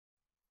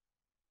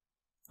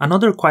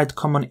Another quite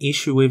common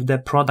issue with the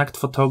product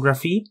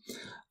photography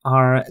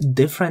are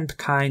different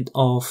kind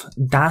of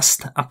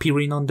dust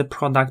appearing on the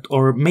product,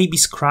 or maybe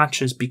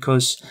scratches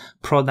because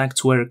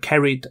products were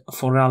carried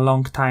for a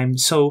long time.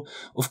 So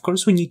of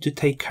course we need to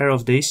take care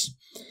of this.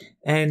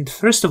 And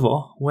first of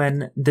all,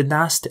 when the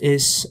dust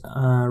is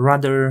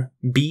rather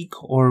big,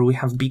 or we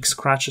have big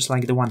scratches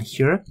like the one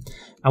here,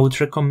 I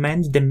would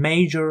recommend the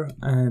major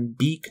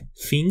big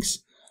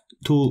things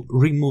to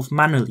remove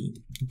manually,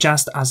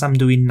 just as I'm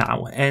doing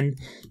now. And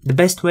the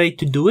best way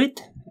to do it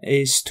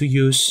is to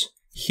use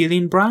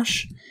healing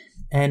brush,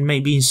 and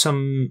maybe in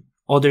some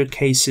other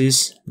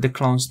cases the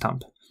clone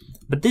stamp.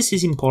 But this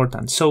is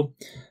important. So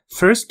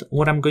first,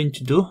 what I'm going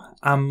to do,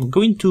 I'm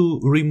going to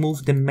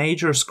remove the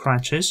major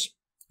scratches,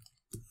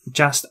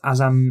 just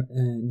as I'm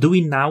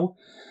doing now.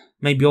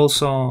 Maybe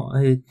also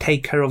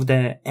take care of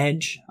the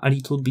edge a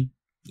little bit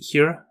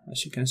here.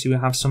 As you can see, we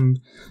have some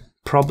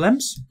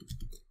problems.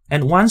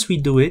 And once we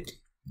do it,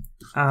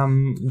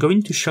 I'm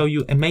going to show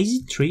you an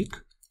amazing trick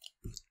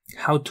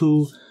how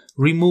to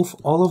remove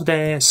all of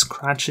the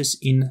scratches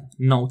in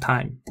no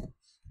time.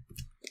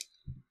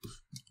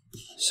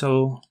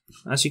 So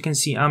as you can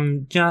see,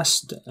 I'm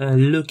just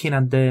looking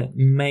at the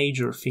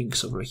major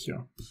things over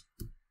here.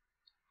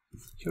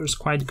 Here's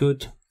quite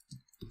good.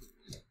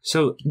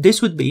 So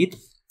this would be it.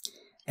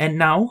 And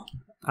now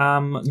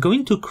I'm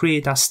going to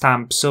create a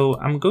stamp. So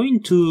I'm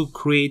going to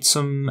create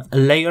some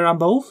layer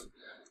above.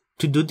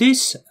 To do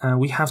this,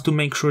 we have to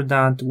make sure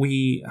that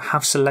we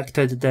have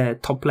selected the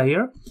top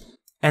layer,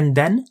 and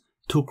then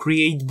to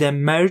create the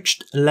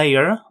merged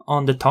layer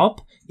on the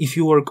top, if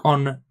you work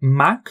on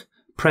Mac,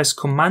 press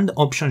Command,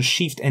 Option,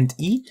 Shift and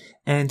E,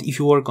 and if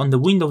you work on the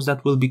Windows,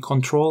 that will be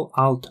Control,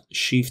 Alt,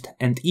 Shift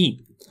and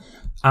E.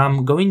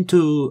 I'm going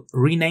to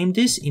rename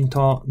this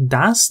into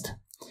Dust,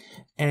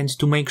 and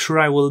to make sure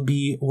I will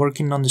be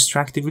working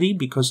non-destructively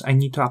because I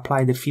need to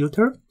apply the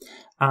filter,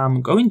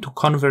 I'm going to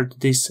convert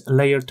this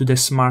layer to the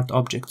smart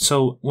object.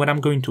 So when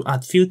I'm going to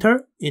add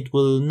filter, it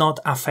will not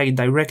affect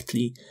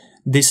directly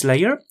this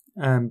layer,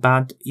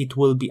 but it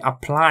will be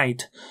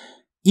applied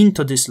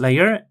into this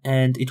layer,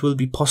 and it will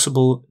be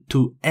possible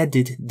to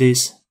edit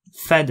this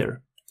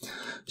feather.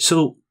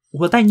 So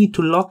what I need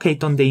to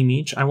locate on the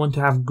image, I want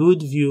to have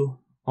good view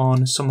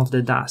on some of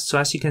the dust. So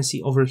as you can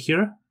see over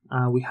here,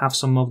 we have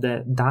some of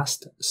the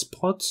dust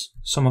spots,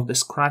 some of the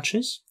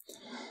scratches.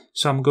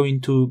 So I'm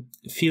going to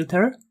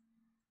filter,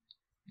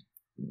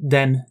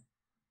 then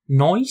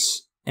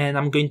noise, and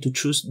I'm going to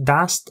choose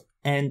dust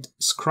and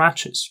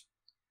scratches.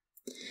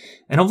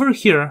 And over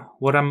here,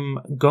 what I'm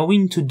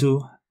going to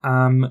do,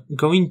 I'm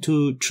going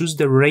to choose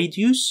the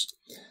radius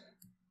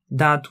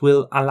that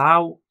will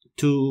allow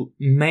to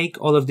make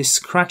all of these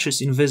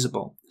scratches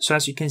invisible. So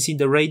as you can see,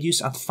 the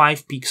radius at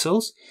 5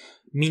 pixels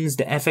means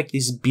the effect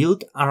is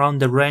built around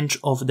the range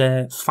of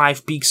the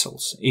 5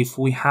 pixels. If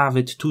we have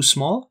it too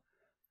small,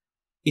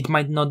 it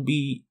might not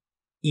be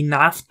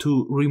enough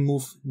to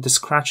remove the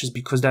scratches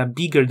because they are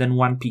bigger than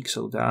 1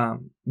 pixel. They are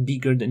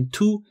bigger than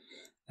 2,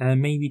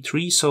 maybe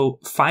 3. So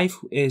 5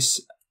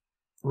 is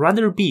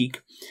rather big,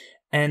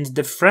 and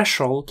the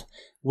threshold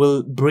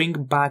will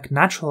bring back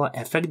natural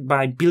effect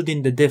by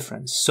building the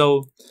difference.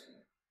 So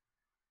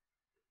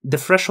the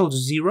threshold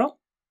 0,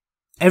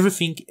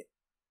 everything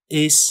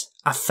is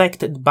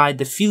affected by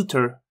the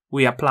filter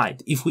we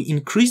applied. If we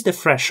increase the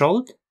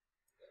threshold,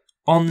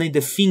 only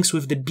the things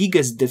with the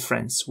biggest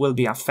difference will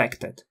be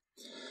affected.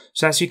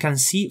 So as you can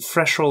see,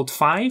 threshold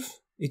 5,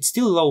 it's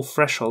still low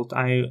threshold.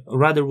 I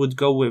rather would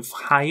go with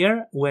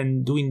higher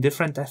when doing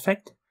different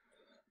effect.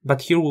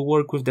 But here we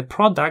work with the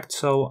product,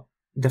 so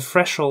the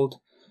threshold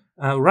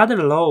rather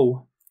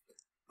low,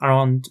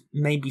 around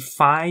maybe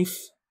 5,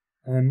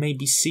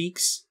 maybe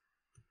 6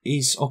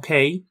 is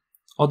okay.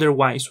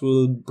 Otherwise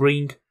we'll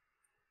bring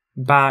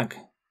back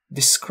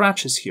the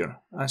scratches here,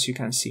 as you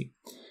can see.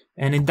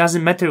 And it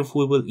doesn't matter if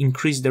we will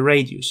increase the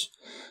radius.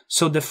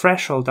 So the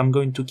threshold I'm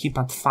going to keep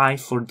at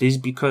 5 for this,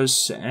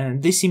 because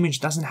this image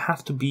doesn't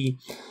have to be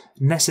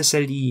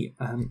necessarily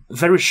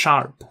very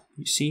sharp.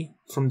 You see,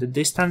 from the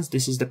distance,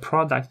 this is the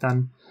product,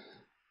 and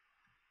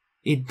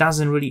it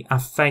doesn't really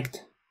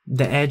affect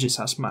the edges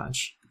as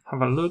much.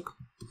 Have a look.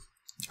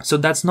 So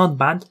that's not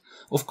bad.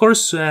 Of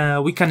course,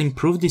 we can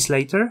improve this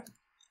later.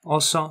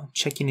 Also,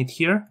 checking it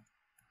here.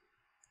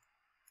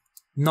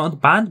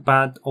 Not bad,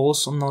 but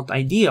also not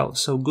ideal.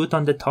 So good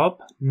on the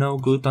top, no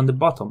good on the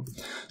bottom.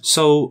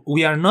 So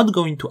we are not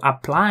going to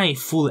apply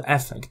full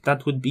effect.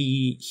 That would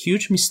be a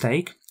huge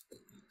mistake.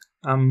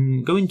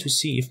 I'm going to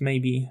see if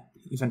maybe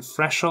even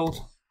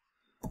threshold,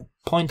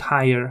 point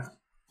higher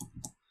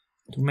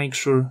to make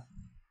sure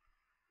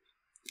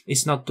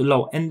it's not too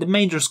low. And the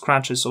major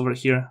scratches over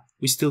here,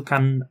 we still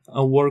can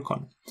work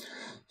on.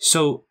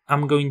 So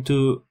I'm going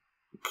to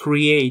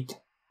create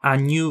a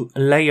new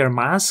layer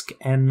mask,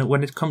 and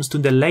when it comes to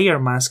the layer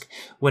mask,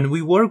 when we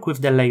work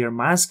with the layer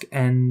mask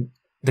and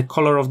the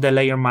color of the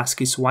layer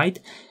mask is white,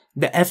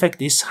 the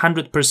effect is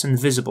 100%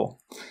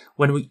 visible.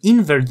 When we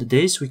invert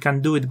this, we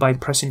can do it by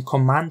pressing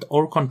Command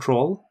or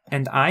Control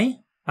and I.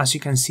 As you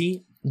can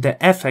see, the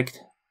effect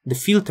the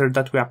filter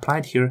that we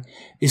applied here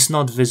is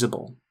not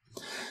visible.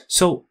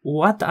 So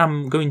what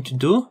I'm going to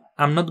do,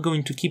 I'm not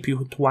going to keep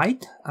it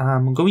white.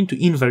 I'm going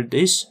to invert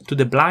this to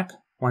the black.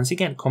 Once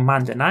again,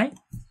 Command and I.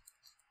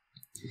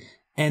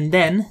 And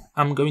then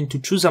I'm going to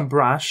choose a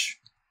brush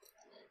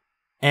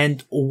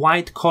and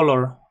white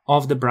color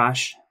of the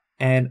brush,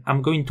 and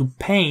I'm going to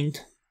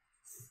paint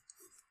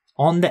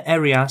on the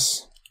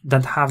areas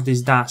that have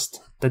this dust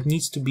that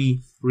needs to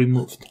be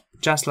removed,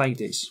 just like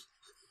this.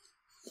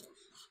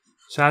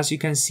 So as you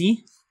can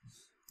see,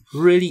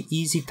 really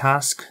easy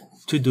task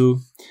to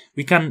do.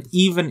 We can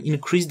even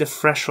increase the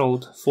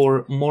threshold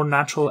for more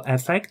natural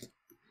effect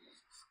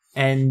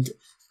and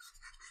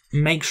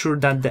make sure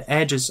that the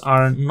edges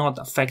are not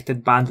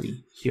affected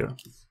badly here.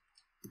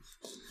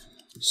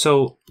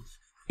 So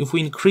if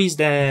we increase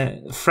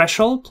the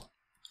threshold,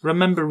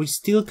 remember we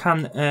still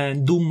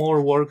can do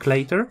more work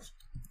later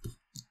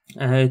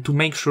to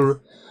make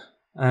sure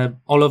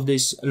all of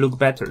this look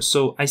better.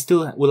 So I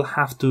still will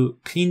have to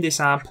clean this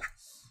up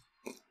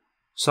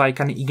so I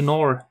can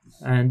ignore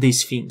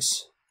these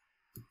things.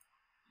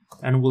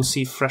 And we'll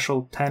see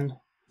threshold 10,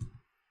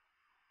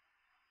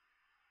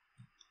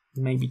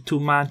 maybe too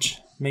much,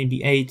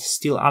 maybe 8,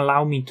 still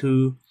allow me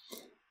to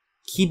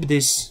keep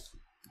this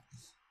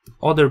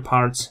other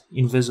parts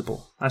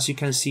invisible. As you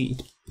can see,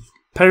 it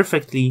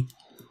perfectly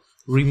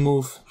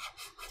remove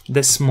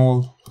the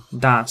small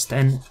dust,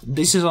 and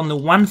this is only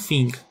one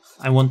thing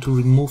I want to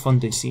remove on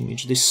this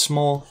image, this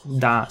small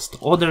dust.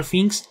 Other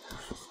things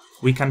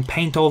we can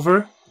paint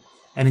over,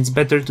 and it's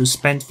better to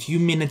spend few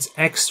minutes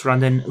extra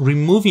than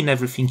removing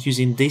everything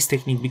using this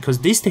technique, because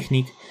this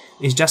technique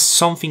is just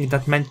something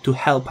that meant to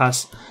help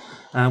us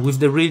with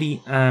the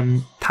really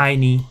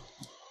tiny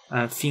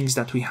things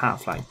that we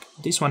have, like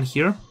this one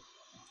here.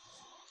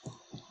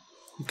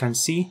 You can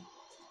see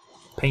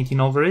painting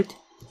over it.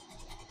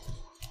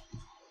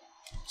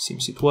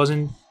 Seems it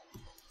wasn't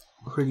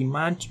really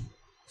much.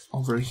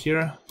 Over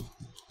here.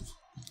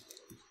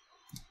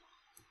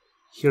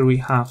 Here we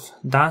have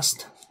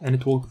dust, and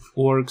it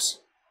works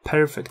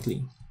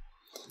perfectly.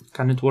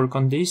 Can it work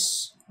on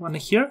this one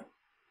here?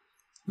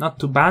 Not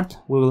too bad.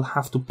 We will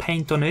have to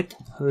paint on it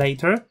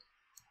later.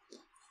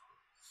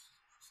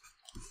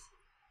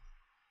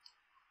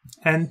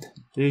 And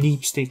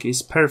lipstick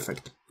is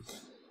perfect.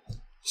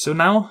 So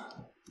now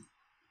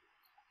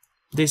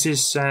this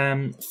is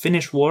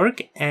finished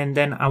work, and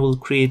then I will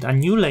create a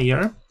new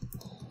layer.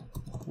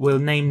 We'll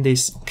name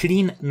this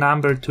clean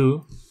number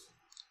 2.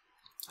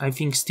 I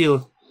think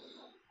still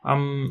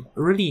I'm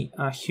really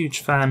a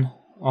huge fan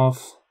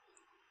of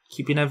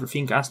keeping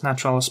everything as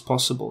natural as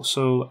possible,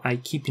 so I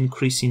keep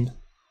increasing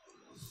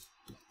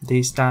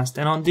this dust.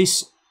 And on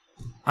this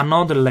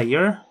another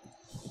layer,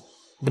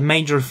 the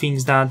major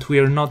things that we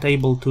are not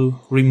able to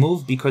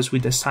remove because we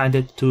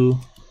decided to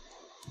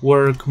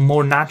work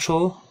more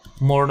natural,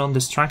 more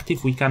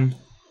non-destructive, we can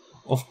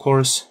of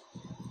course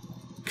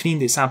clean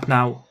this up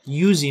now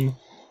using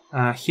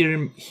a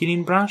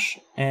healing brush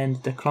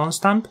and the clone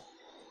stamp.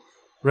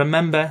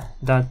 Remember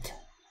that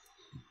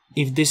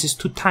if this is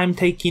too time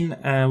taking,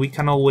 we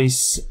can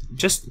always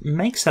just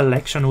make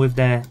selection with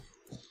the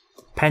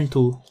pen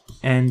tool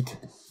and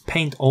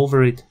paint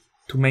over it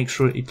to make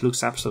sure it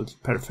looks absolutely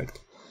perfect.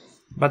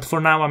 But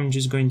for now I'm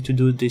just going to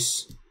do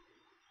this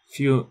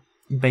few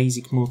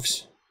basic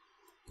moves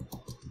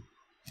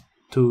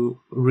to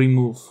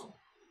remove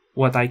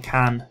what I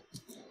can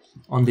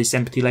on this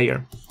empty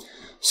layer.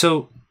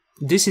 So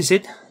this is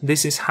it.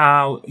 This is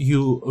how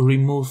you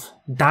remove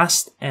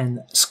dust and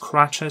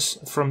scratches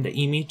from the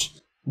image.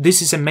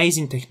 This is an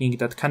amazing technique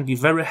that can be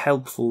very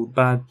helpful,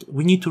 but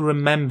we need to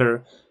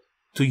remember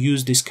to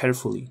use this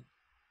carefully.